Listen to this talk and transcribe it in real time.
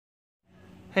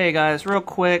Hey guys, real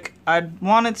quick, I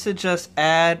wanted to just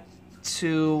add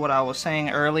to what I was saying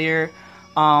earlier.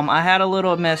 I had a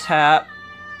little mishap.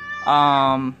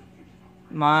 You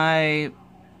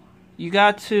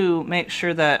got to make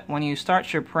sure that when you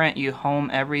start your print, you home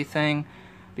everything,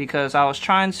 because I was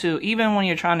trying to, even when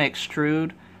you're trying to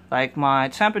extrude, like my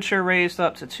temperature raised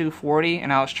up to 240,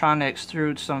 and I was trying to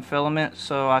extrude some filament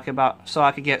so I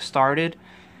could get started,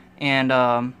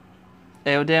 and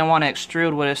it didn't want to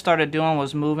extrude. What it started doing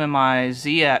was moving my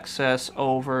z-axis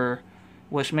over,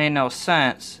 which made no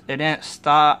sense. It didn't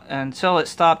stop until it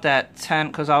stopped at 10,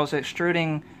 because I was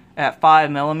extruding at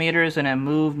 5 millimeters, and it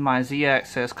moved my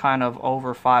z-axis kind of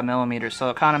over 5 millimeters,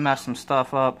 so it kind of messed some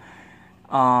stuff up.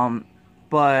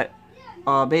 But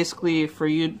basically, for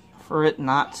it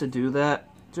not to do that,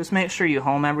 just make sure you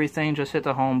home everything. Just hit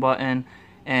the home button,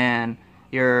 and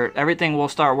everything will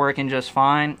start working just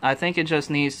fine. I think it just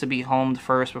needs to be homed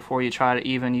first before you try to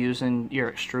even using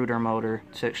your extruder motor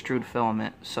to extrude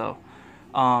filament. So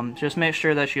just make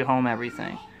sure that you home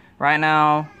everything. Right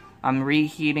now I'm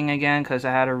reheating again because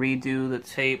I had to redo the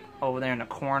tape over there in the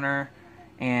corner,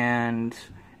 and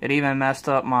it even messed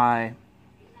up my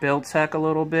build tech a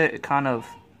little bit. It kind of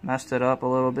messed it up a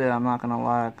little bit, I'm not gonna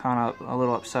lie. Kind of a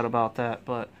little upset about that,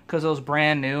 but because it was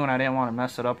brand new and I didn't want to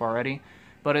mess it up already.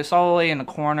 But it's all the way in the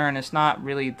corner, and it's not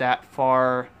really that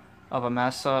far of a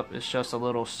mess up. It's just a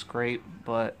little scrape,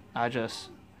 but it's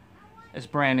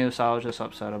brand new, so I was just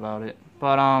upset about it.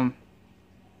 But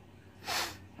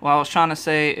what I was trying to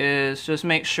say is just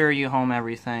make sure you home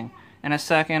everything. In a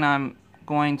second, I'm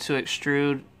going to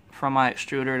extrude from my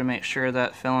extruder to make sure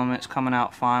that filament's coming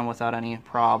out fine without any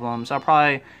problems. I'll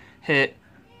probably hit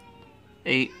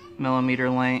 8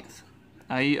 millimeter length.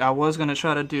 I was going to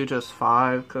try to do just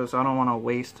 5 because I don't want to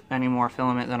waste any more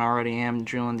filament than I already am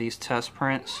doing these test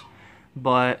prints.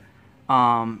 But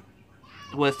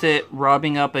with it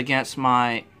rubbing up against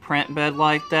my print bed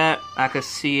like that, I could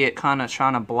see it kind of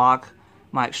trying to block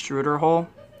my extruder hole,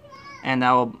 and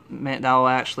that will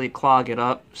actually clog it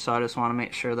up. So I just want to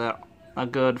make sure that a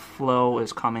good flow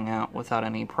is coming out without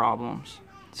any problems.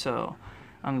 So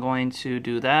I'm going to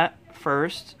do that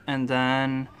first, and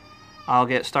then I'll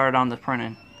get started on the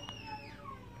printing.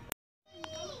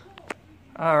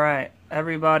 Alright,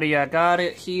 everybody, I got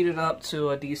it heated up to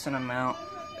a decent amount.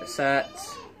 It's at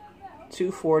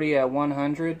 240 at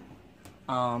 100.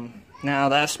 Now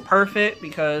that's perfect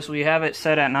because we have it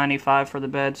set at 95 for the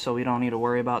bed, so we don't need to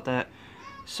worry about that.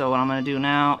 So what I'm going to do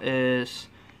now is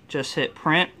just hit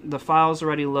print. The file's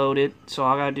already loaded, so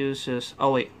all I gotta do is just,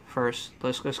 oh wait, first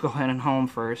let's go ahead and home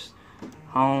first.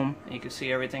 Home, you can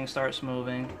see everything starts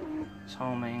moving. It's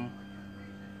homing.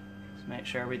 Let's make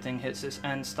sure everything hits its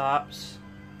end stops.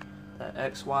 That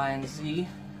X, Y, and Z.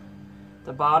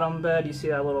 The bottom bed, you see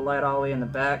that little light all the way in the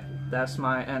back? That's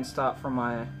my end stop for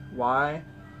my Y.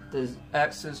 The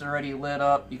X is already lit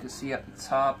up. You can see at the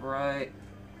top right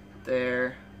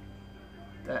there.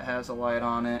 That has a light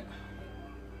on it.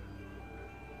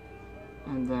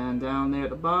 And then down there at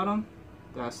the bottom,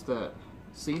 that's the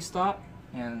Z stop.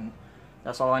 And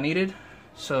that's all I needed.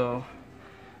 So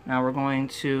now we're going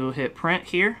to hit print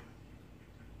here.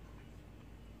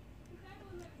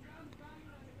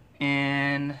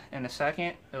 And in a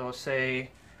second, it will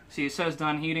say, see, it says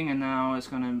done heating, and now it's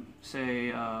going to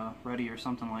say ready or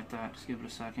something like that. Just give it a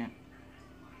second,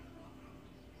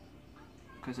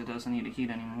 because it doesn't need to heat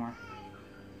anymore.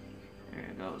 There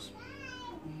it goes.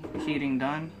 Heating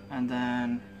done, and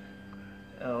then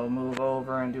it'll move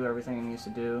over and do everything it needs to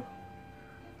do.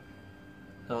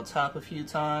 It'll tap a few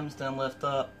times, then lift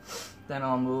up, then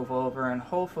I'll move over, and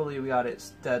hopefully we got it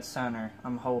dead center.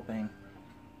 I'm hoping.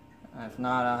 If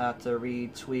not, I'll have to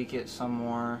retweak it some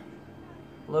more.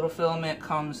 Little filament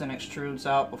comes and extrudes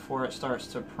out before it starts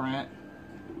to print.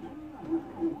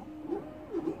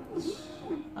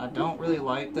 I don't really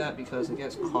like that because it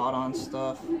gets caught on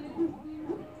stuff.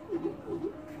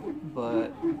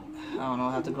 But I don't know,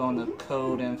 I'll have to go in the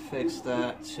code and fix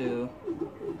that too.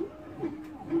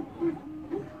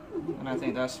 And I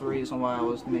think that's the reason why I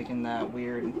was making that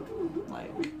weird,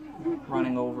 like,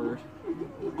 running over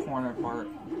the corner part.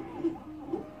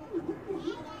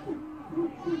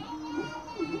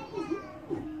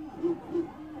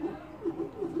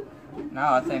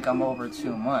 Now I think I'm over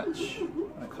too much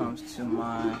when it comes to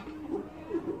my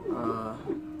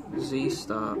Z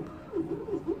stop.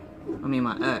 I mean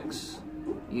my X.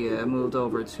 Yeah, it moved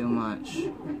over too much.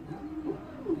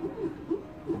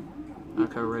 I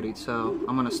can already tell.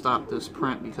 I'm gonna stop this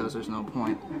print because there's no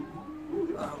point.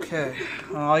 Okay,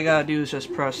 all you gotta do is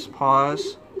just press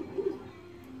pause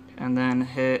and then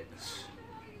hit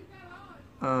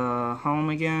home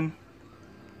again.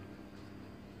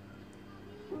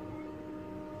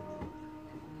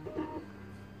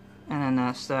 And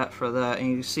that's that for that.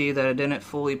 And you see that it didn't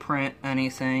fully print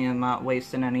anything and not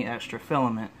wasting any extra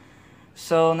filament.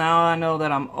 So now I know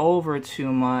that I'm over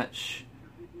too much.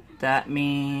 That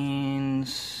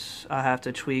means I have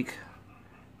to tweak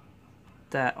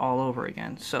that all over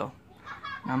again. So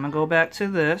I'm gonna go back to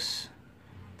this.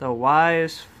 The Y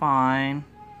is fine.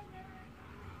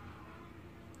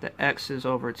 The X is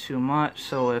over too much.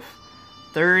 So if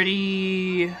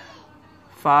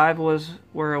 35 was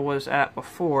where it was at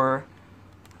before,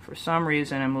 for some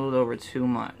reason it moved over too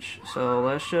much. So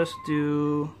let's just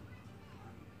do,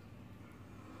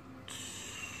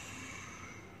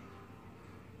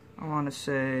 I want to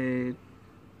say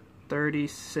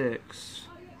 36.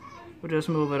 We'll just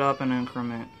move it up an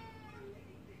increment.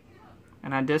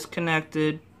 And I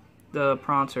disconnected the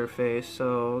prompter face,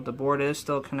 so the board is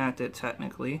still connected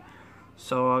technically.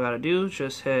 So all I gotta do is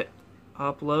just hit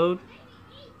upload,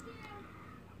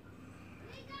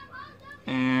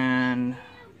 and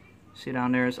see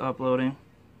down there is uploading.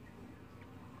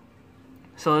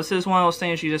 So this is one of those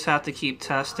things you just have to keep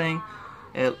testing.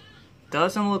 It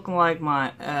doesn't look like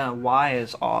my Y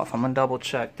is off. I'm gonna double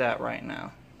check that right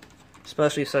now,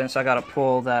 especially since I gotta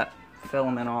pull that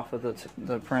filament off of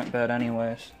the print bed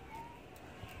anyways.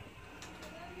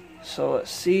 So let's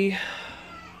see.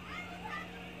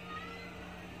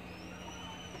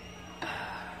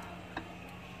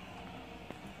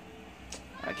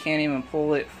 I can't even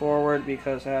pull it forward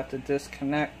because I have to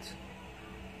disconnect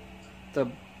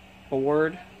the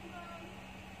board.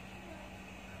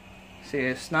 See,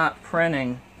 it's not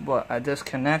printing, but I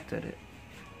disconnected it.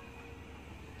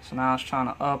 So now it's trying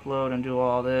to upload and do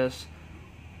all this.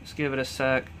 Just give it a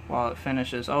sec while it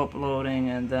finishes uploading,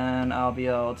 and then I'll be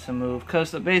able to move.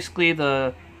 Because basically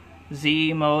the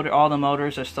Z motor, all the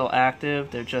motors are still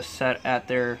active. They're just set at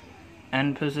their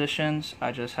end positions.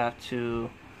 I just have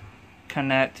to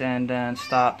connect and then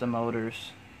stop the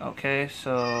motors. Okay,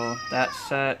 so that's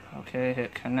set. Okay,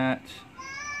 hit connect,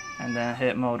 and then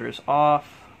hit motors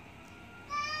off.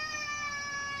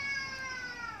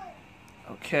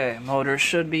 Okay, motor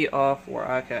should be off where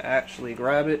I can actually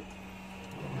grab it.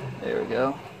 There we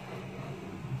go.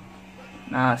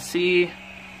 Now see,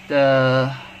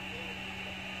 the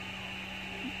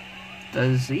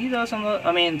Z doesn't look,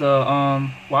 I mean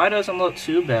the Y doesn't look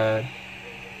too bad.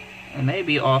 It may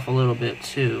be off a little bit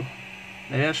too.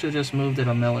 They actually just moved it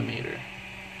a millimeter.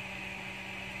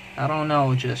 I don't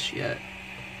know just yet.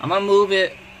 I'm gonna move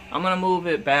it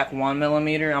back 1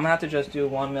 millimeter. I'm gonna have to just do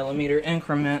 1 millimeter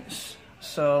increments.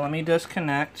 So let me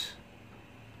disconnect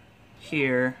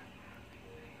here.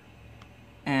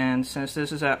 And since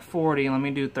this is at 40, let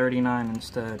me do 39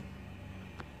 instead.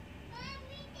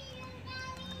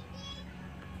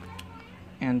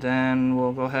 And then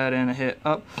we'll go ahead and hit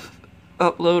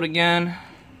upload again.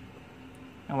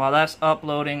 And while that's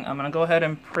uploading, I'm gonna go ahead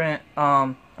and print.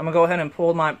 I'm gonna go ahead and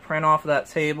pull my print off of that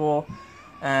table,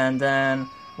 and then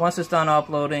once it's done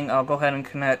uploading, I'll go ahead and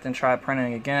connect and try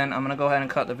printing again. I'm gonna go ahead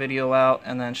and cut the video out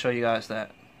and then show you guys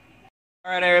that.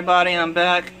 All right, everybody, I'm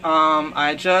back.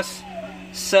 I just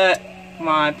set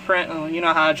my print. You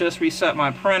know how I just reset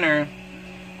my printer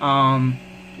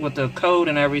with the code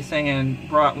and everything, and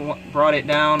brought it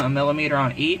down 1 millimeter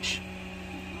on each.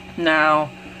 Now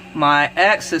my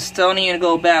X is still needing to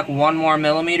go back 1 more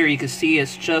millimeter. You can see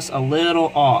it's just a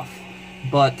little off,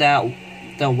 but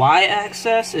the Y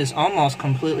axis is almost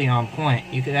completely on point.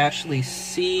 You could actually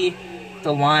see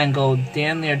the line go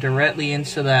damn near directly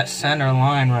into that center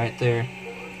line right there,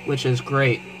 which is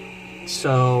great.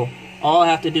 So all I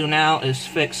have to do now is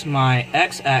fix my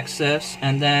X axis,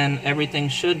 and then everything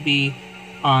should be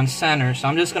on center. So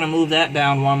I'm just going to move that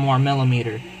down 1 more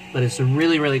millimeter, but it's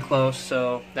really, really close,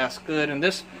 so that's good. And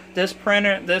this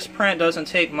print doesn't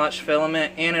take much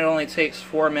filament, and it only takes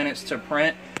 4 minutes to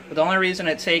print. But the only reason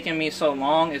it's taken me so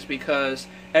long is because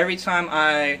every time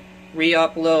I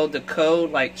re-upload the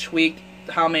code, like tweak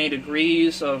how many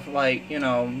degrees of, like, you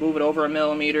know, move it over 1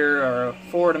 millimeter or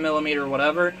forward 1 millimeter or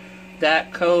whatever,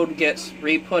 that code gets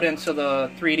re-put into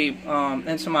the 3D,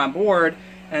 into my board,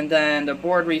 and then the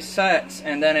board resets,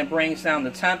 and then it brings down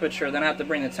the temperature. Then I have to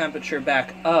bring the temperature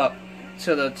back up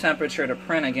to the temperature to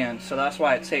print again. So that's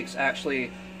why it takes,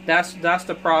 actually, that's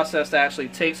the process that actually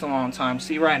takes a long time.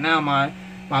 See, right now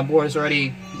my board's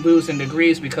already losing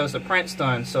degrees because the print's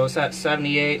done. So it's at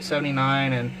 78,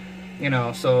 79, and you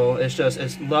know, so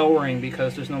it's lowering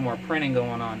because there's no more printing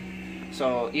going on.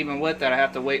 So even with that, I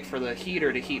have to wait for the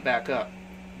heater to heat back up.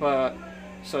 But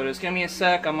so just give me a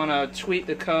sec. I'm gonna tweak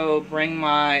the code, bring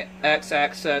my X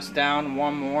axis down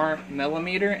 1 more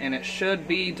millimeter, and it should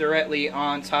be directly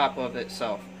on top of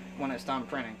itself when it's done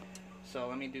printing. So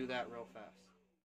let me do that real fast.